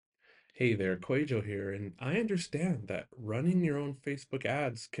Hey there, Quajo here, and I understand that running your own Facebook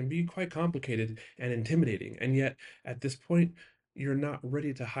ads can be quite complicated and intimidating, and yet at this point, you're not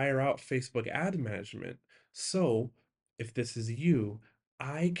ready to hire out Facebook ad management. So, if this is you,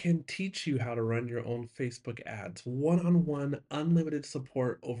 I can teach you how to run your own Facebook ads, one-on-one, unlimited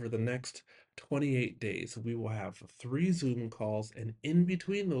support over the next 28 days. We will have 3 Zoom calls, and in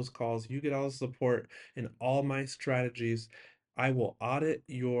between those calls, you get all the support and all my strategies. I will audit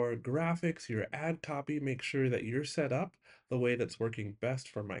your graphics, your ad copy, make sure that you're set up the way that's working best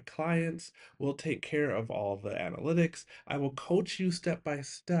for my clients. We'll take care of all the analytics. I will coach you step by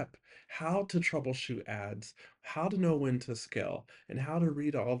step how to troubleshoot ads, how to know when to scale, and how to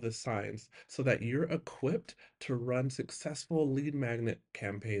read all the signs so that you're equipped to run successful lead magnet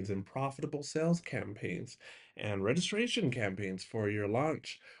campaigns and profitable sales campaigns and registration campaigns for your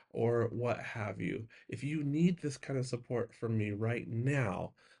launch or what have you. If you need this kind of support from me right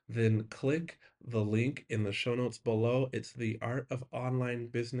now, then click the link in the show notes below. It's the Art of Online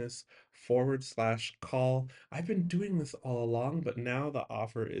Business /call. I've been doing this all along, but now the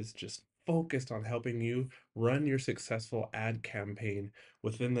offer is just focused on helping you run your successful ad campaign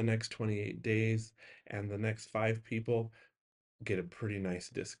within the next 28 days, and the next 5 people get a pretty nice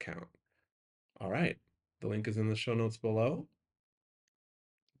discount. All right, the link is in the show notes below.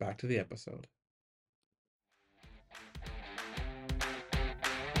 Back to the episode.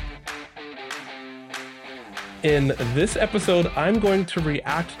 In this episode, I'm going to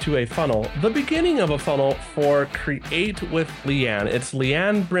react to a funnel, the beginning of a funnel for Create with Leanne. It's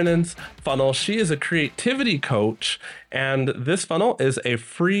Leanne Brennan's funnel. She is a creativity coach, and this funnel is a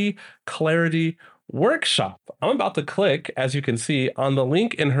free clarity workshop. I'm about to click, as you can see, on the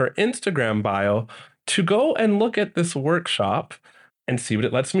link in her Instagram bio to go and look at this workshop and see what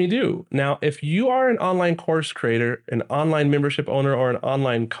it lets me do. Now, if you are an online course creator, an online membership owner, or an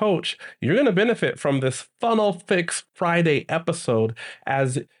online coach, you're going to benefit from this Funnel Fix Friday episode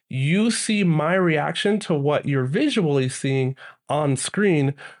as you see my reaction to what you're visually seeing on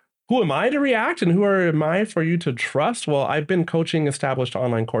screen. Who am I to react and who am I for you to trust? Well, I've been coaching established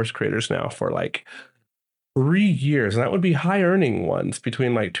online course creators now for like 3 years, and that would be high earning ones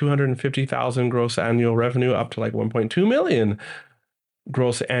between like 250,000 gross annual revenue up to like 1.2 million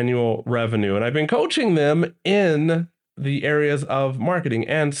gross annual revenue. And I've been coaching them in the areas of marketing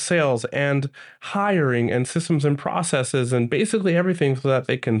and sales and hiring and systems and processes and basically everything so that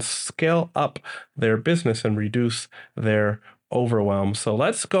they can scale up their business and reduce their overwhelm. So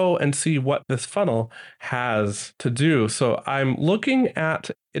let's go and see what this funnel has to do. So I'm looking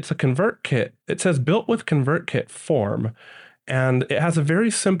at, it's a ConvertKit. It says built with ConvertKit form. And it has a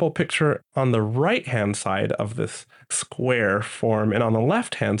very simple picture on the right-hand side of this square form. And on the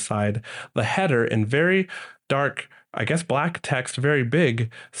left-hand side, the header in very dark, I guess black text, very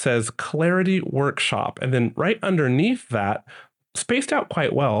big, says Clarity Workshop. And then right underneath that, spaced out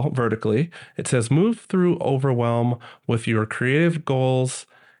quite well vertically, it says move through overwhelm with your creative goals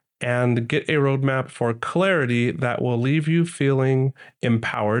and get a roadmap for clarity that will leave you feeling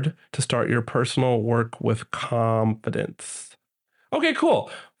empowered to start your personal work with confidence. Okay, cool.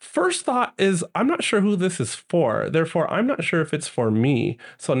 First thought is I'm not sure who this is for. Therefore, I'm not sure if it's for me.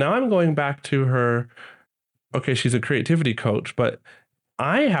 So now I'm going back to her. Okay, she's a creativity coach, but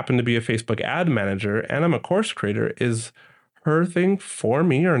I happen to be a Facebook ad manager and I'm a course creator. Is her thing for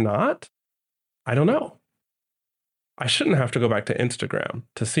me or not? I don't know. I shouldn't have to go back to Instagram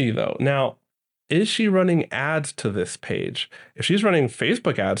to see though. Now, is she running ads to this page? If she's running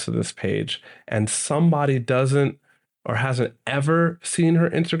Facebook ads to this page and somebody doesn't or hasn't ever seen her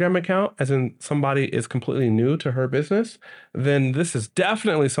Instagram account, as in somebody is completely new to her business, then this is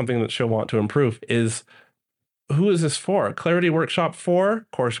definitely something that she'll want to improve. Is who is this for? Clarity Workshop for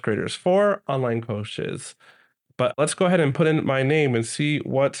course creators, for online coaches. But let's go ahead and put in my name and see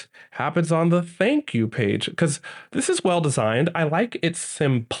what happens on the thank you page, because this is well designed. I like its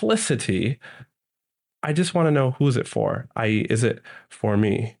simplicity. I just want to know who's it for, i.e., is it for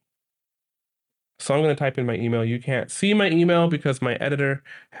me? So I'm going to type in my email. You can't see my email because my editor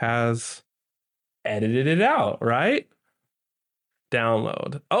has edited it out, right?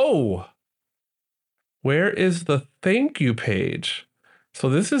 Download. Oh, where is the thank you page? So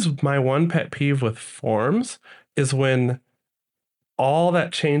this is my one pet peeve with forms is when all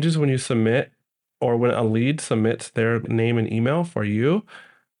that changes when you submit or when a lead submits their name and email for you.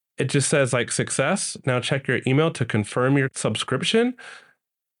 It just says like success. Now check your email to confirm your subscription.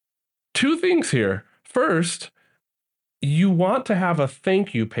 Two things here. First, you want to have a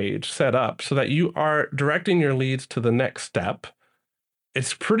thank you page set up so that you are directing your leads to the next step.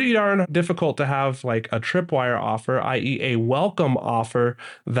 It's pretty darn difficult to have like a tripwire offer, i.e., a welcome offer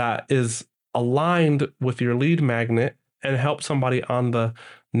that is aligned with your lead magnet and help somebody on the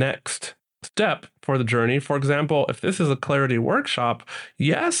next step for the journey. For example, if this is a clarity workshop,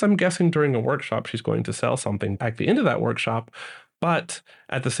 yes, I'm guessing during a workshop she's going to sell something at the end of that workshop. But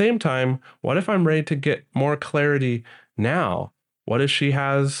at the same time, what if I'm ready to get more clarity now? What if she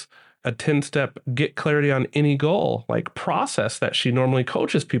has a 10-step get clarity on any goal like process that she normally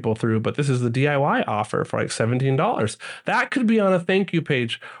coaches people through, but this is the DIY offer for like $17. That could be on a thank you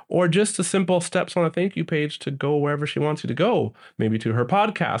page, or just the simple steps on a thank you page to go wherever she wants you to go, maybe to her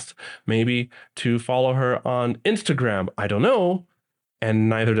podcast, maybe to follow her on Instagram. I don't know. And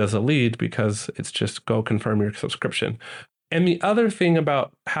neither does a lead, because it's just go confirm your subscription. And the other thing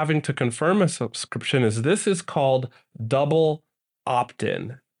about having to confirm a subscription is this is called double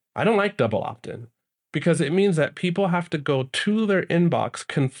opt-in. I don't like double opt-in because it means that people have to go to their inbox,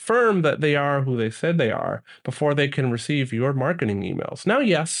 confirm that they are who they said they are before they can receive your marketing emails. Now,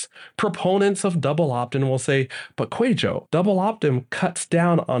 yes, proponents of double opt-in will say, but Quajo, double opt-in cuts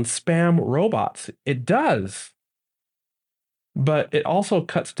down on spam robots. It does. But it also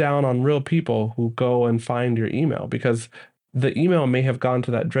cuts down on real people who go and find your email, because the email may have gone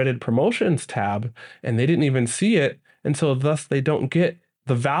to that dreaded promotions tab and they didn't even see it. And so thus they don't get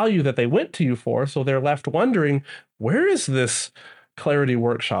the value that they went to you for. So they're left wondering, where is this clarity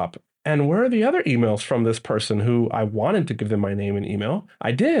workshop? And where are the other emails from this person who I wanted to give them my name and email?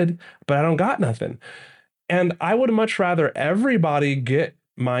 I did, but I don't got nothing. And I would much rather everybody get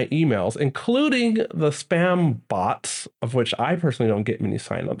my emails, including the spam bots, of which I personally don't get many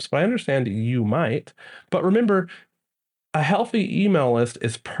signups, but I understand you might. But remember, a healthy email list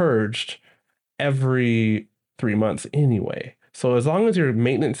is purged every 3 months anyway. So as long as you're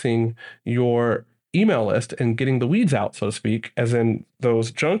maintaining your email list and getting the weeds out, so to speak, as in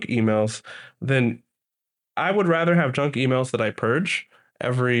those junk emails, then I would rather have junk emails that I purge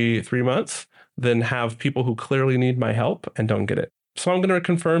every 3 months than have people who clearly need my help and don't get it. So I'm going to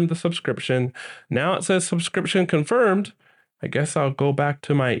confirm the subscription. Now it says subscription confirmed. I guess I'll go back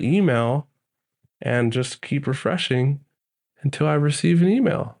to my email and just keep refreshing until I receive an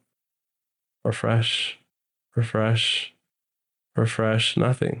email. Refresh, refresh, refresh,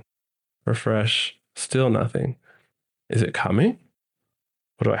 nothing. Refresh, still nothing. Is it coming?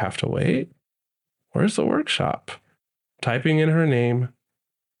 What do I have to wait? Where's the workshop? Typing in her name,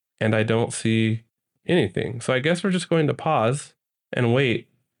 and I don't see anything. So I guess we're just going to pause and wait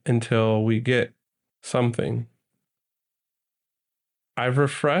until we get something. I've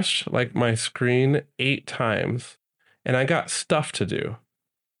refreshed like my screen 8 times, and I got stuff to do,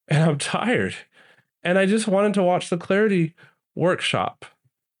 and I'm tired, and I just wanted to watch the clarity workshop.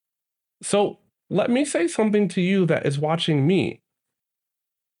 So let me say something to you that is watching me.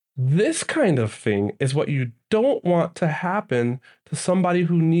 This kind of thing is what you don't want to happen to somebody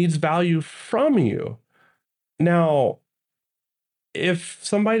who needs value from you. Now, if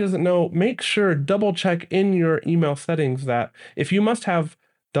somebody doesn't know, make sure double check in your email settings that if you must have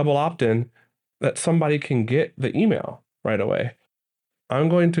double opt-in, that somebody can get the email right away. I'm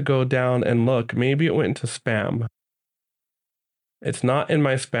going to go down and look. Maybe it went into spam. It's not in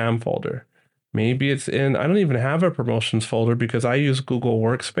my spam folder. Maybe it's in, I don't even have a promotions folder because I use Google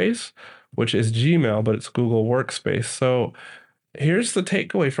Workspace, which is Gmail, but it's Google Workspace. So here's the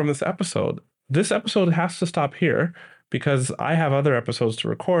takeaway from this episode. This episode has to stop here because I have other episodes to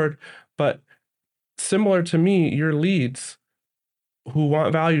record, but similar to me, your leads who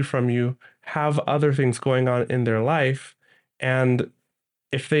want value from you have other things going on in their life. And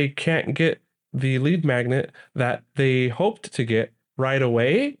if they can't get the lead magnet that they hoped to get right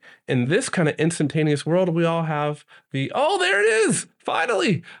away, in this kind of instantaneous world, we all have the, oh, there it is.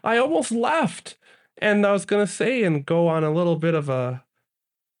 Finally, I almost left. And I was going to say and go on a little bit of a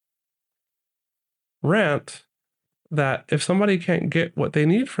rant that if somebody can't get what they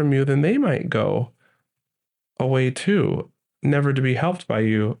need from you, then they might go away too, never to be helped by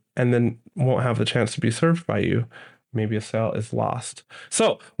you, and then won't have the chance to be served by you. Maybe a sale is lost.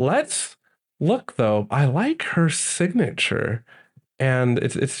 So let's look, though. I like her signature, and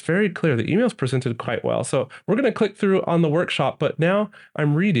it's very clear. The email's presented quite well. So we're going to click through on the workshop, but now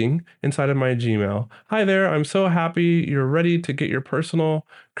I'm reading inside of my Gmail. Hi there. I'm so happy you're ready to get your personal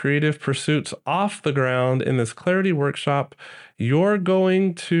creative pursuits off the ground in this clarity workshop. You're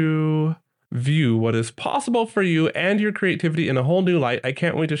going to view what is possible for you and your creativity in a whole new light. I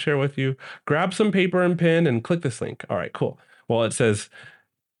can't wait to share with you. Grab some paper and pen and click this link. All right, cool. Well, it says,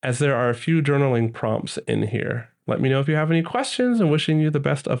 as there are a few journaling prompts in here. Let me know if you have any questions and wishing you the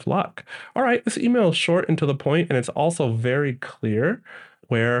best of luck. All right, this email is short and to the point, and it's also very clear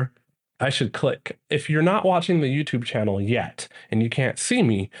where I should click. If you're not watching the YouTube channel yet and you can't see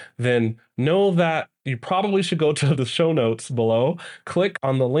me, then know that you probably should go to the show notes below, click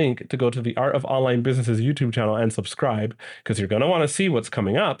on the link to go to the Art of Online Business's YouTube channel and subscribe, because you're going to want to see what's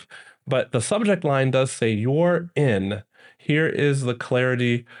coming up. But the subject line does say you're in. Here is the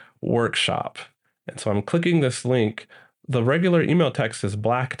Clarity Workshop. And so I'm clicking this link. The regular email text is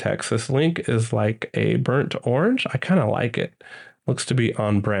black text. This link is like a burnt orange. I kind of like it. Looks to be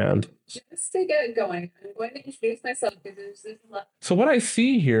on brand. Just to get going, I'm going to introduce myself because there's this. So what I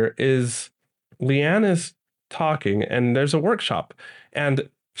see here is Leanne is talking and there's a workshop, and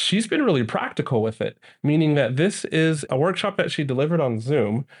she's been really practical with it, meaning that this is a workshop that she delivered on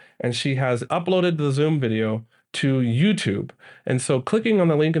Zoom, and she has uploaded the Zoom video to YouTube. And so clicking on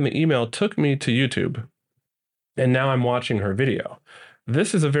the link in the email took me to YouTube, and now I'm watching her video.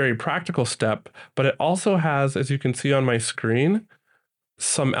 This is a very practical step, but it also has, as you can see on my screen,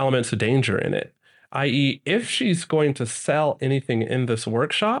 some elements of danger in it, i.e., if she's going to sell anything in this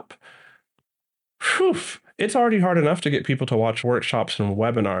workshop, it's already hard enough to get people to watch workshops and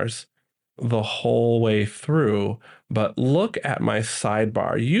webinars the whole way through. But look at my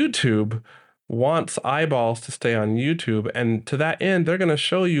sidebar. YouTube wants eyeballs to stay on YouTube, and to that end, they're going to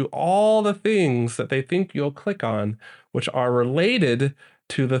show you all the things that they think you'll click on, which are related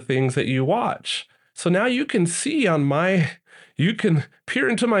to the things that you watch. So now you can see you can peer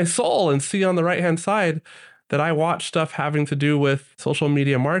into my soul and see on the right-hand side that I watch stuff having to do with social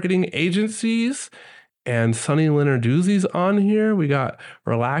media marketing agencies, and Sunny Lenarduzzi's on here. We got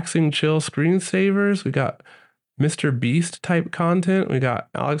relaxing, chill screensavers. We got Mr. Beast type content. We got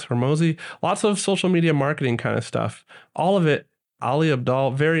Alex Hormozy, lots of social media marketing kind of stuff. All of it, Ali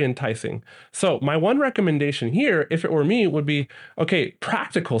Abdal, very enticing. So my one recommendation here, if it were me, would be, okay,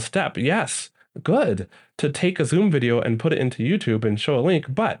 practical step. Yes, good to take a Zoom video and put it into YouTube and show a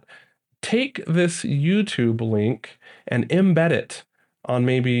link, but take this YouTube link and embed it on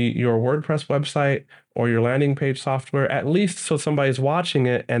maybe your WordPress website or your landing page software, at least so somebody's watching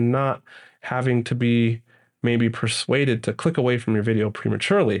it and not having to be maybe persuaded to click away from your video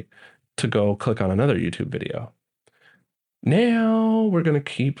prematurely to go click on another YouTube video. Now we're going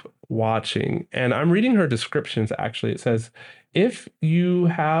to keep watching, and I'm reading her descriptions. Actually, it says, if you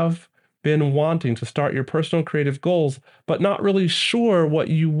have been wanting to start your personal creative goals, but not really sure what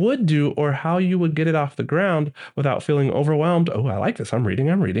you would do or how you would get it off the ground without feeling overwhelmed. Oh, I like this. I'm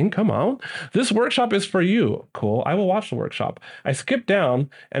reading. Come on. This workshop is for you. Cool. I will watch the workshop. I skip down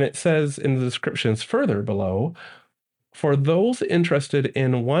and it says in the descriptions further below, for those interested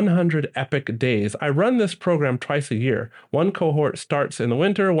in 100 epic days, I run this program twice a year. One cohort starts in the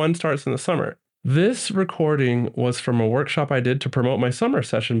winter, one starts in the summer. This recording was from a workshop I did to promote my summer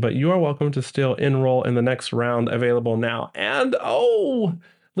session, but you are welcome to still enroll in the next round, available now. And oh,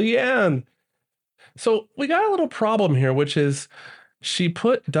 Leanne. So we got a little problem here, which is she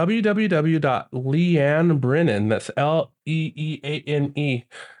put www.leannebrennan, that's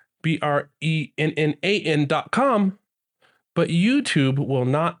LeanneBrennan.com, but YouTube will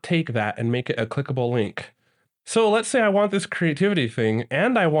not take that and make it a clickable link. So let's say I want this creativity thing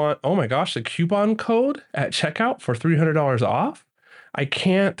and I want, oh my gosh, the coupon code at checkout for $300 off. I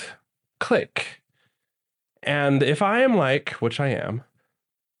can't click. And if I am like, which I am,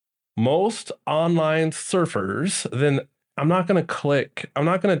 most online surfers, then I'm not going to click. I'm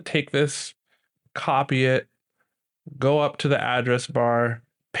not going to take this, copy it, go up to the address bar,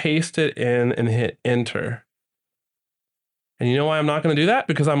 paste it in and hit enter. And you know why I'm not going to do that?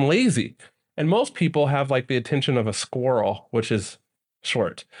 Because I'm lazy. And most people have like the attention of a squirrel, which is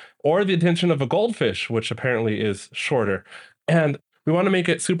short, or the attention of a goldfish, which apparently is shorter. And we want to make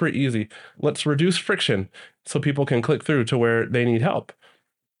it super easy. Let's reduce friction so people can click through to where they need help.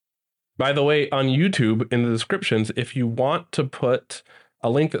 By the way, on YouTube, in the descriptions, if you want to put a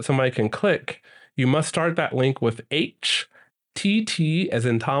link that somebody can click, you must start that link with HTT as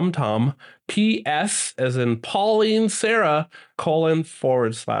in Tom Tom, PS as in Pauline Sarah, ://,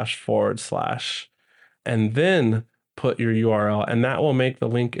 and then put your URL, and that will make the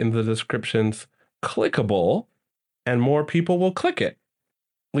link in the descriptions clickable, and more people will click it.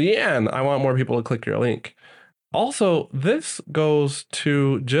 Leanne, I want more people to click your link. Also, this goes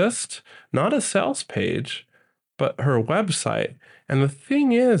to just not a sales page, but her website. And the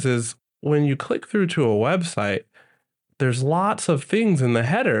thing is when you click through to a website, there's lots of things in the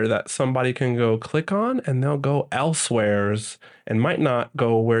header that somebody can go click on, and they'll go elsewheres and might not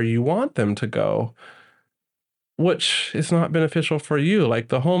go where you want them to go, which is not beneficial for you. Like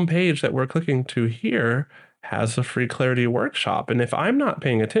the home page that we're clicking to here has a free clarity workshop. And if I'm not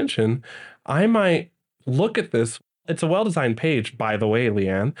paying attention, I might look at this. It's a well-designed page, by the way,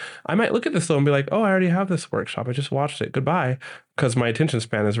 Leanne. I might look at this though and be like, oh, I already have this workshop. I just watched it. Goodbye. Because my attention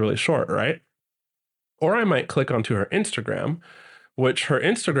span is really short, right? Or I might click onto her Instagram, which her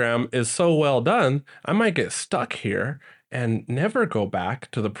Instagram is so well done, I might get stuck here and never go back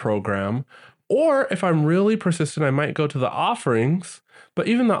to the program. Or if I'm really persistent, I might go to the offerings. But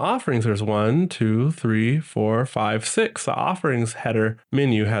even the offerings, there's 1, 2, 3, 4, 5, 6. The offerings header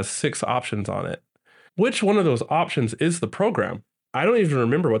menu has 6 options on it. Which one of those options is the program? I don't even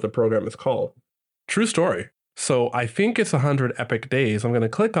remember what the program is called. True story. So I think it's 100 Epic Days. I'm going to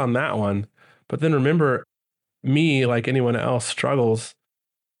click on that one. But then remember, me, like anyone else, struggles.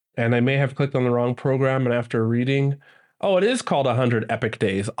 And I may have clicked on the wrong program. And after reading, oh, it is called 100 Epic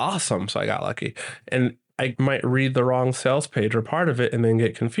Days. Awesome. So I got lucky. And I might read the wrong sales page or part of it and then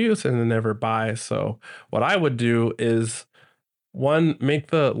get confused and then never buy. So what I would do is, 1,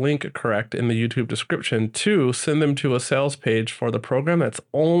 make the link correct in the YouTube description. 2, send them to a sales page for the program that's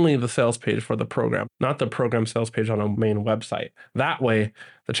only the sales page for the program, not the program sales page on a main website. That way,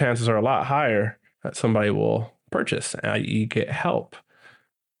 the chances are a lot higher that somebody will purchase, i.e. get help.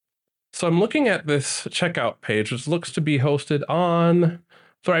 So I'm looking at this checkout page, which looks to be hosted on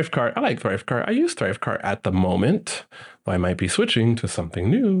Thrivecart. I like Thrivecart. I use Thrivecart at the moment. I might be switching to something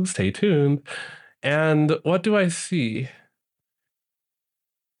new. Stay tuned. And what do I see?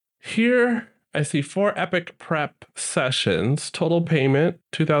 Here, I see 4 Epic Prep sessions, total payment,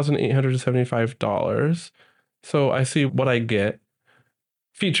 $2,875. So I see what I get.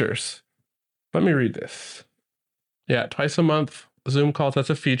 Features. Let me read this. Yeah, twice a month Zoom calls, that's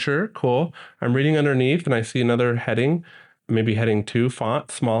a feature. Cool. I'm reading underneath and I see another heading, maybe heading 2,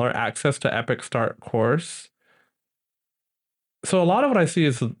 font, smaller, access to Epic Start course. So a lot of what I see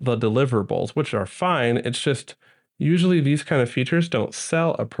is the deliverables, which are fine. It's just, usually these kind of features don't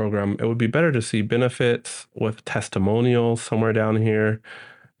sell a program. It would be better to see benefits with testimonials somewhere down here.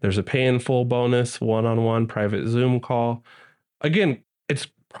 There's a pay in full bonus, one-on-one private Zoom call. Again, it's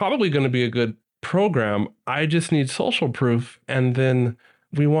probably going to be a good program. I just need social proof. And then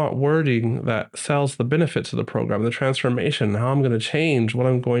we want wording that sells the benefits of the program, the transformation, how I'm going to change, what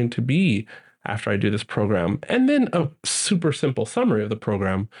I'm going to be after I do this program. And then a super simple summary of the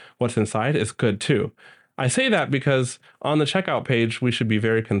program. What's inside is good too. I say that because on the checkout page, we should be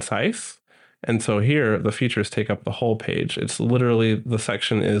very concise. And so here, the features take up the whole page. It's literally, the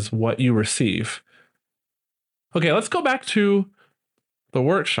section is what you receive. Okay, let's go back to the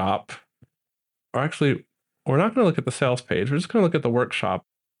workshop. Or actually, we're not going to look at the sales page. We're just going to look at the workshop.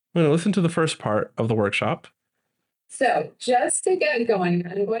 I'm going to listen to the first part of the workshop. So just to get going,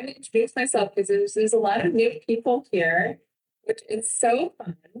 I'm going to introduce myself because there's a lot of new people here, which is so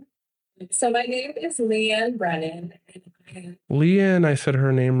fun. So my name is Leanne Brennan. And Leanne, I said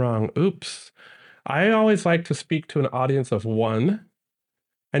her name wrong. Oops. I always like to speak to an audience of 1.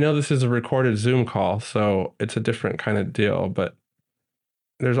 I know this is a recorded Zoom call, so it's a different kind of deal, but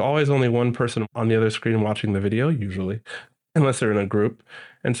there's always only one person on the other screen watching the video, usually, unless they're in a group.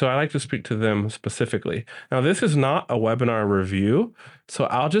 And so I like to speak to them specifically. Now, this is not a webinar review, so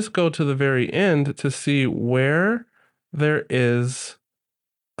I'll just go to the very end to see where there is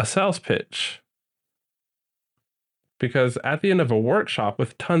a sales pitch. Because at the end of a workshop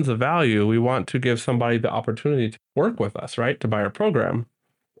with tons of value, we want to give somebody the opportunity to work with us, right? To buy our program.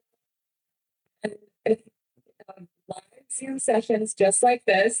 live Zoom sessions just like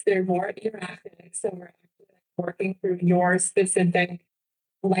this, they're more interactive. So we're working through your specific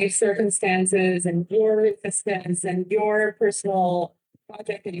life circumstances and your resistance and your personal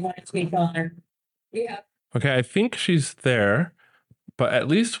project that you want to take on. Yeah. Okay, I think she's there, but at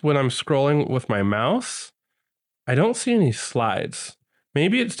least when I'm scrolling with my mouse, I don't see any slides.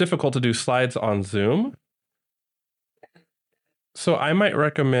 Maybe it's difficult to do slides on Zoom. So I might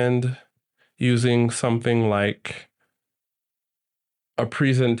recommend using something like a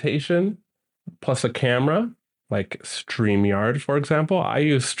presentation plus a camera, like StreamYard, for example. I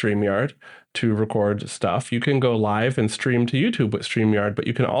use StreamYard to record stuff. You can go live and stream to YouTube with StreamYard, but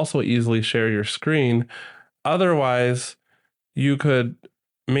you can also easily share your screen. Otherwise, you could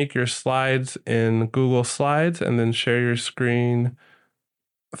make your slides in Google Slides and then share your screen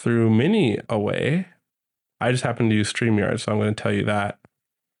through ManyAway. I just happen to use StreamYard, so I'm going to tell you that.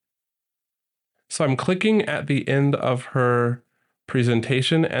 So I'm clicking at the end of her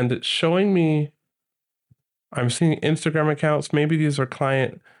presentation and it's showing me, I'm seeing Instagram accounts. Maybe these are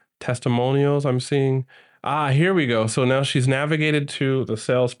client testimonials. I'm seeing, here we go. So now she's navigated to the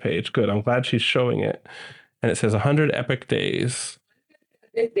sales page. Good. I'm glad she's showing it. And it says 100 Epic Days.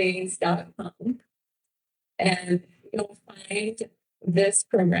 Days.com. and you'll find this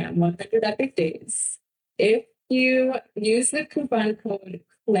program, 100 Epic Days. If you use the coupon code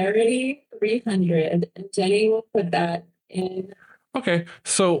Clarity300, and Jenny will put that in. Okay,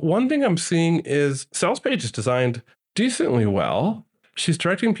 so one thing I'm seeing is sales page is designed decently well. She's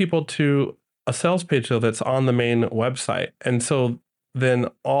directing people to a sales page though that's on the main website. And so then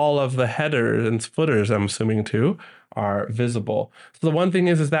all of the headers and footers, I'm assuming too, are visible. So the one thing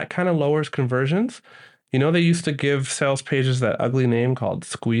is that kind of lowers conversions. You know, they used to give sales pages that ugly name called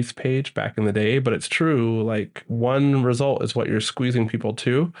squeeze page back in the day, but it's true. Like one result is what you're squeezing people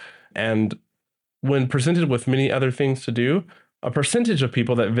to. And when presented with many other things to do, a percentage of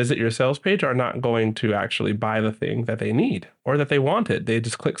people that visit your sales page are not going to actually buy the thing that they need or that they wanted. They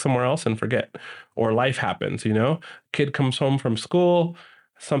just click somewhere else and forget. Or life happens, you know? Kid comes home from school,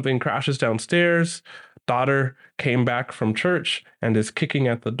 something crashes downstairs, daughter came back from church and is kicking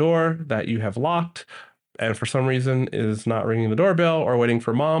at the door that you have locked and for some reason is not ringing the doorbell or waiting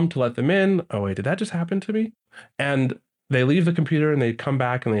for mom to let them in. Oh, wait, did that just happen to me? And they leave the computer and they come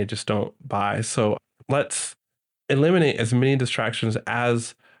back and they just don't buy. So let's eliminate as many distractions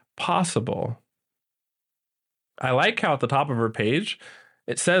as possible. I like how at the top of her page,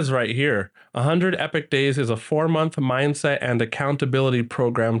 it says right here 100 Epic Days is a 4-month mindset and accountability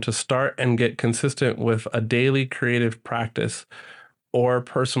program to start and get consistent with a daily creative practice or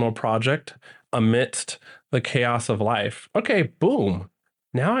personal project amidst the chaos of life. Okay, boom.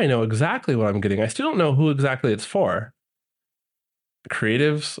 Now I know exactly what I'm getting. I still don't know who exactly it's for.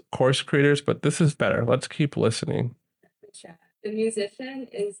 Creatives, course creators, but this is better. Let's keep listening. The musician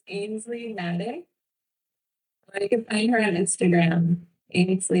is Ainsley Maddox. You can find her on Instagram,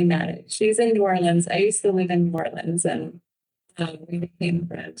 Ainsley Maddox. She's in New Orleans. I used to live in New Orleans and we became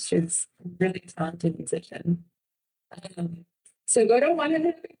friends. She's a really talented musician. So go to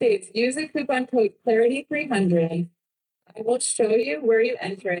 100 Days, use the coupon code Clarity300. I will show you where you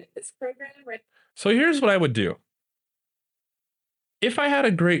enter it. This program, right? So here's what I would do. If I had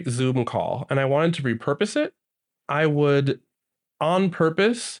a great Zoom call and I wanted to repurpose it, I would on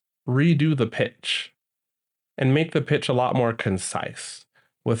purpose redo the pitch and make the pitch a lot more concise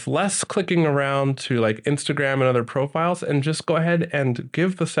with less clicking around to like Instagram and other profiles and just go ahead and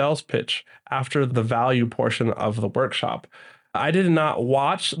give the sales pitch after the value portion of the workshop. I did not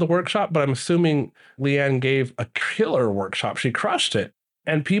watch the workshop, but I'm assuming Leanne gave a killer workshop. She crushed it.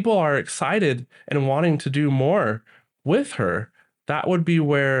 And people are excited and wanting to do more with her. That would be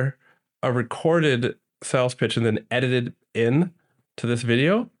where a recorded sales pitch and then edited in to this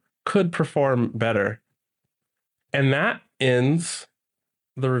video could perform better. And that ends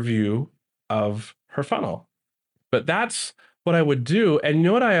the review of her funnel. But that's what I would do. And you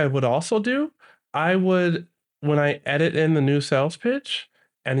know what I would also do? I would, when I edit in the new sales pitch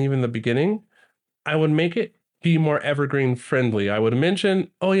and even the beginning, I would make it be more evergreen friendly. I would mention,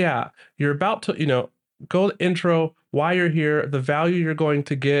 oh yeah, you're about to, go intro, why you're here, the value you're going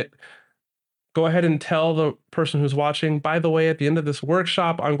to get. Go ahead and tell the person who's watching, by the way, at the end of this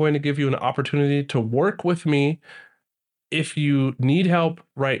workshop, I'm going to give you an opportunity to work with me. If you need help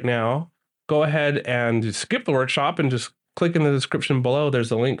right now, go ahead and skip the workshop and just click in the description below.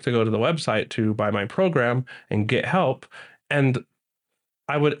 There's a link to go to the website to buy my program and get help. And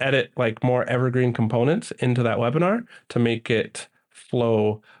I would edit like more evergreen components into that webinar to make it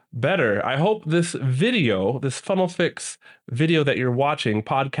flow better. I hope this video, this Funnel Fix video that you're watching,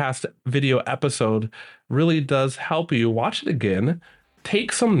 podcast video episode, really does help you. Watch it again,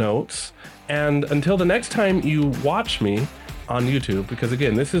 take some notes, and until the next time you watch me on YouTube, because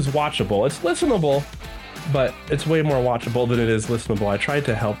again, this is watchable. It's listenable, but it's way more watchable than it is listenable. I tried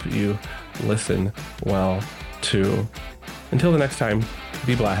to help you listen well too. Until the next time,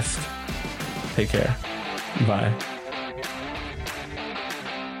 be blessed. Take care. Bye.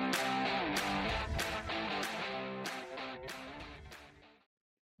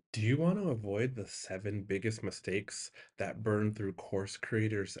 Do you want to avoid the 7 biggest mistakes that burn through course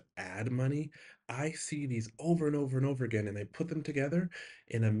creators' ad money? I see these over and over and over again, and I put them together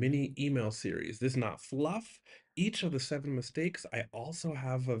in a mini email series. This is not fluff. Each of the 7 mistakes, I also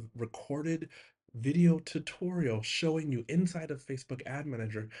have a recorded video tutorial showing you inside of Facebook Ad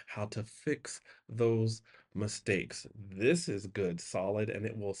Manager how to fix those mistakes. This is good, solid, and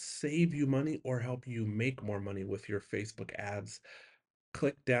it will save you money or help you make more money with your Facebook ads.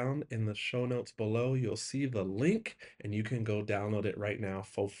 Click down in the show notes below. You'll see the link and you can go download it right now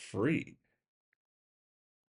for free.